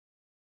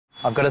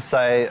I've got to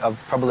say, I've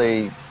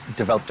probably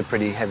developed a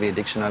pretty heavy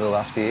addiction over the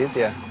last few years,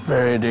 yeah.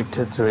 Very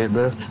addicted to it,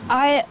 bro.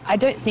 I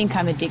don't think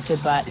I'm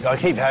addicted, but... I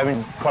keep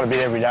having quite a bit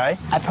every day.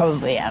 I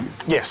probably am.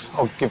 Yes,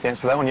 I'll give the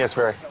answer to that one. Yes,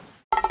 very.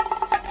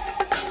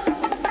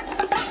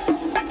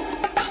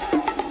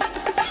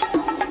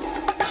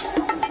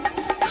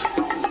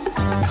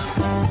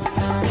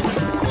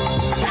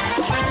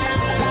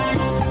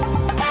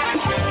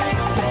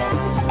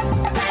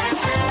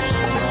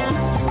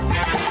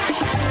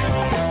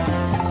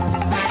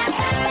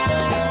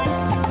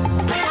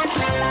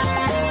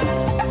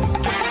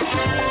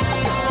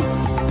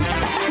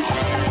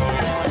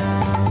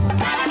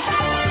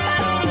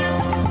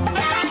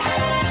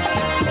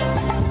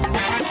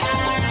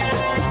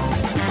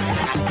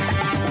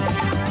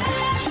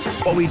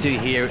 What we do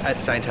here at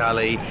St.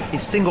 Ali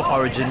is single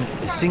origin,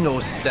 single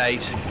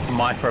estate,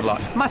 micro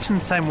lot. It's much in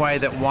the same way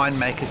that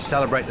winemakers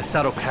celebrate the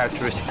subtle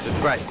characteristics of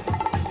grape.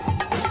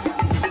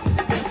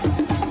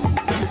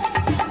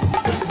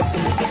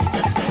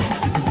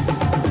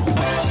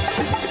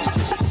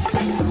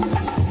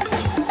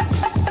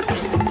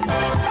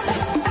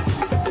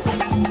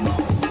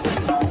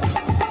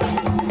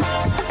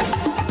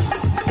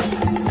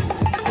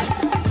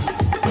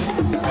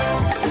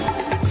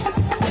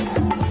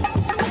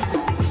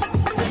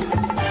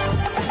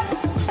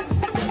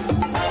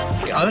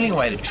 The only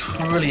way to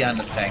truly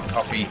understand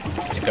coffee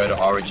is to go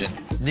to origin.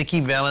 Nicky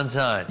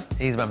Valentine,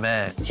 he's my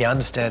man. He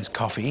understands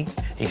coffee,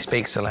 he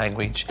speaks the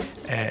language,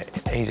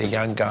 he's a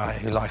young guy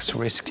who likes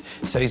risk,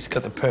 so he's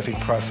got the perfect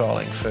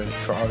profiling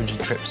for origin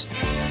trips.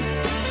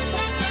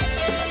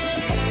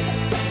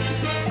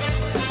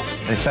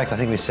 In fact, I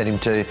think we sent him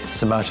to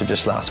Sumatra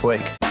just last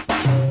week.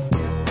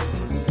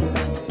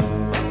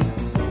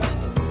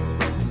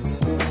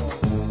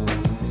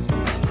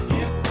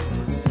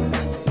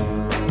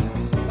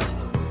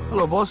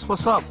 Hello, boss.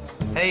 What's up?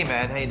 Hey,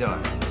 man. How you doing?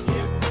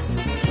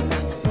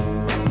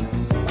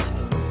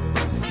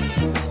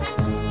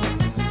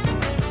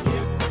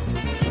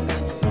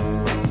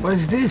 What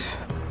is this?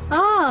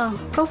 Ah,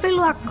 coffee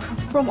luwak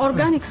from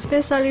organic,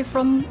 especially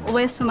from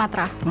West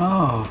Sumatra.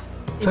 Oh,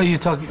 so you're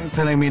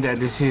telling me that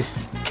this is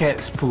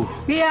cat's poo?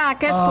 Yeah,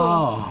 cat's poo.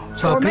 Oh,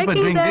 so For people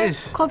making drink the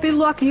this? coffee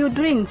luwak you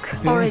drink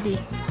already.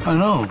 I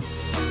know.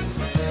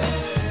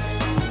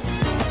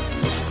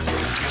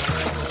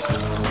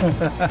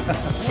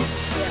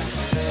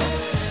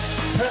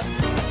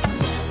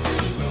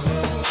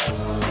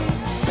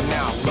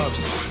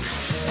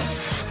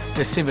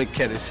 The civet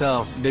cat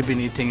itself, they've been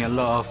eating a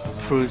lot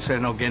of fruits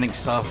and organic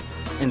stuff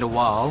in the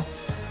wild.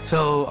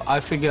 So I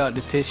figured out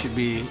the taste should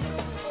be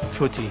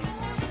fruity.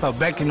 But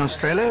back in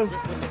Australia,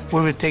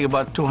 we would take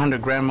about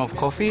 200 grams of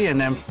coffee and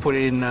then put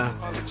it in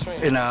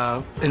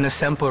a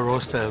sample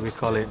roaster, we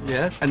call it,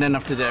 yeah? And then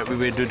after that, we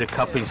would do the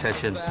cupping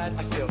session.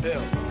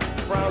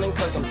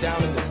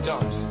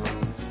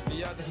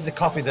 This is a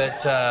coffee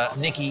that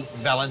Nicky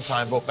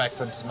Valentine brought back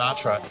from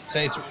Sumatra. So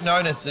it's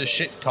known as the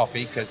shit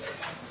coffee because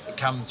it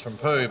comes from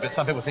poo, but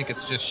some people think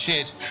it's just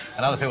shit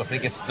and other people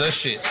think it's the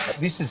shit.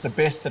 This is the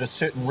best that a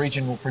certain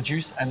region will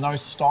produce, and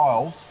those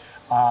styles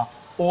are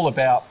all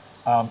about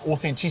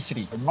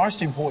authenticity. The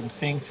most important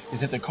thing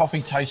is that the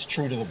coffee tastes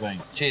true to the bean.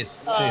 Cheers.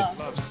 Cheers.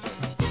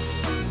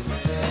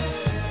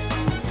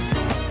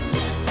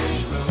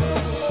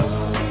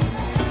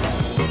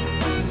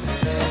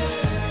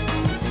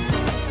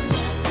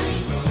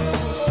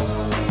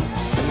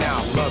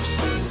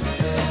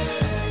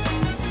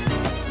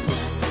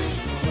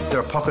 There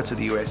are pockets of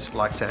the US,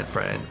 like San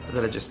Fran,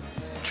 that are just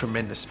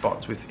tremendous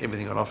spots with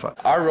everything on offer.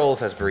 Our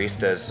roles as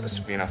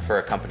baristas, you know, for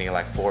a company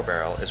like 4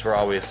 Barrel, is we're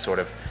always sort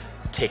of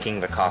taking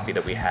the coffee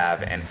that we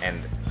have and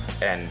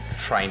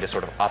trying to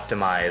sort of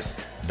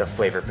optimize the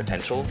flavor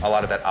potential. A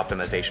lot of that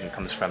optimization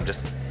comes from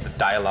just the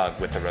dialogue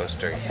with the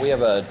roaster. We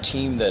have a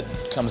team that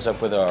comes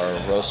up with our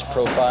roast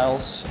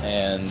profiles,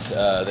 and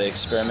they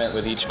experiment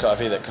with each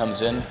coffee that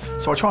comes in.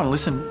 So I try and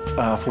listen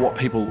for what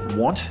people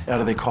want out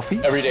of their coffee.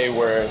 Every day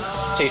we're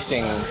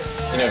tasting,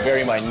 you know,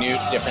 very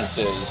minute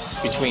differences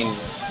between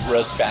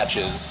roast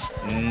batches.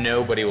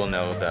 Nobody will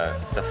know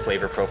the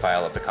flavor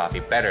profile of the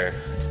coffee better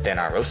than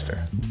our roaster.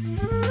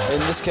 In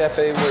this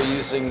cafe, we're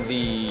using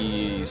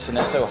the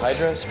Sinesso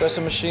Hydra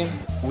espresso machine.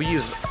 We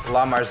use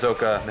La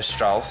Marzocca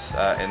Mistrals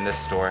in this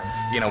store.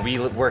 You know, we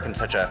work in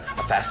such a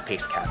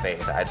fast-paced cafe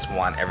that I just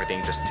want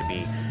everything just to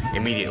be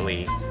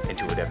immediately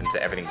intuitive and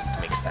everything just to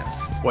make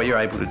sense. What you're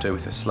able to do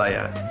with a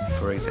Slayer,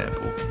 for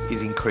example,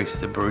 is increase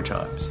the brew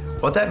times.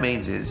 What that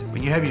means is,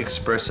 when you have your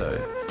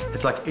espresso,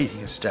 it's like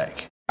eating a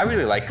steak. I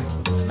really like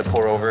the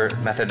pour-over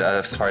method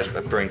as far as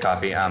brewing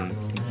coffee.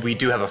 We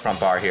do have a front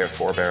bar here at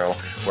 4 Barrel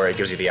where it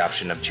gives you the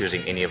option of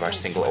choosing any of our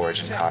single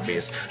origin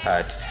coffees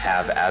to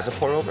have as a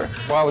pour-over.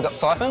 Well, we've got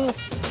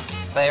siphons.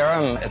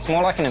 It's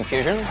more like an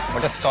infusion.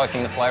 We're just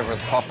soaking the flavour of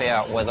the coffee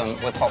out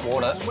with hot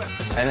water.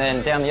 And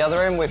then down the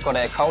other end, we've got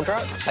a cold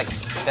drip. It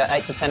takes about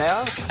 8 to 10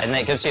 hours. And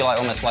that gives you like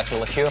almost like a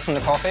liqueur from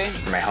the coffee.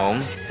 For my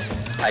home,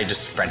 I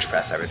just French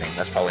press everything.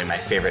 That's probably my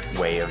favorite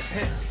way of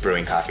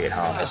brewing coffee at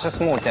home. It's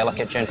just more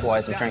delicate, gentle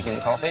ways of drinking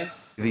the coffee.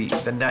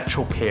 The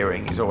natural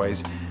pairing is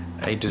always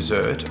a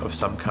dessert of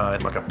some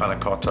kind, like a panna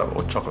cotta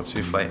or chocolate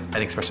souffle and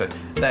espresso,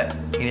 that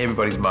in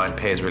everybody's mind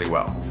pairs really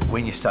well.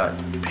 When you start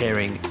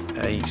pairing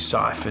a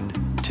siphon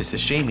to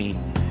sashimi,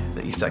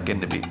 that you start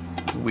getting a bit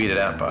weirded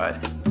out by it.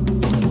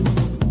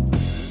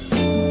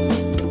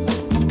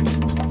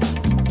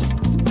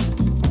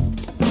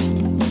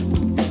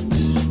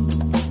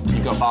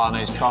 You've got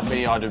Balinese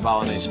coffee, I do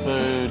Balinese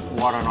food.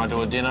 Why don't I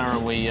do a dinner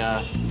and we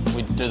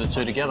do the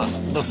two together?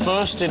 The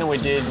first dinner we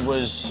did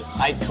was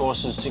 8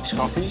 courses, 6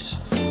 coffees.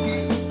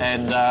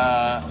 And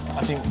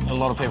I think a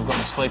lot of people got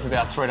to sleep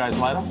about 3 days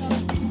later.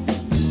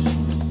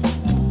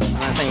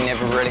 I think you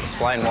never really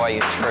explain why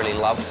you truly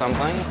love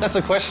something. That's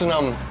a question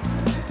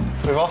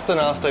we've often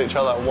asked each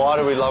other, why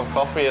do we love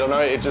coffee? I don't know,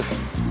 it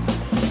just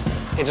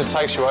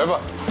takes you over.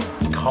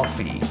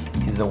 Coffee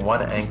is the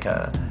one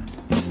anchor,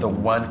 it's the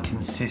one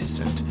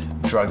consistent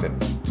drug that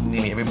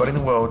nearly everybody in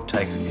the world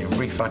takes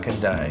every fucking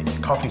day.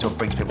 Coffee is what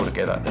brings people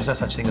together. There's no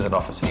such thing as an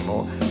office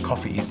anymore.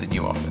 Coffee is the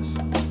new office.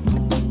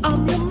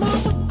 I'm your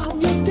mama,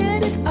 I'm your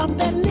daddy, I'm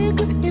that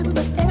nigga in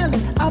the alley.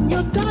 I'm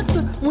your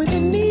doctor when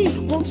in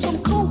need. Want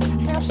some coke,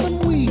 have some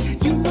weed.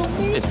 You know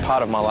me. It's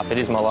part of my life, it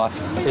is my life.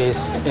 It is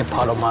a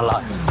part of my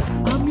life.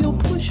 I'm your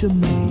pusher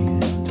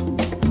man.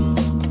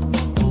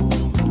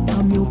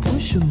 I'm your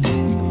pusher man.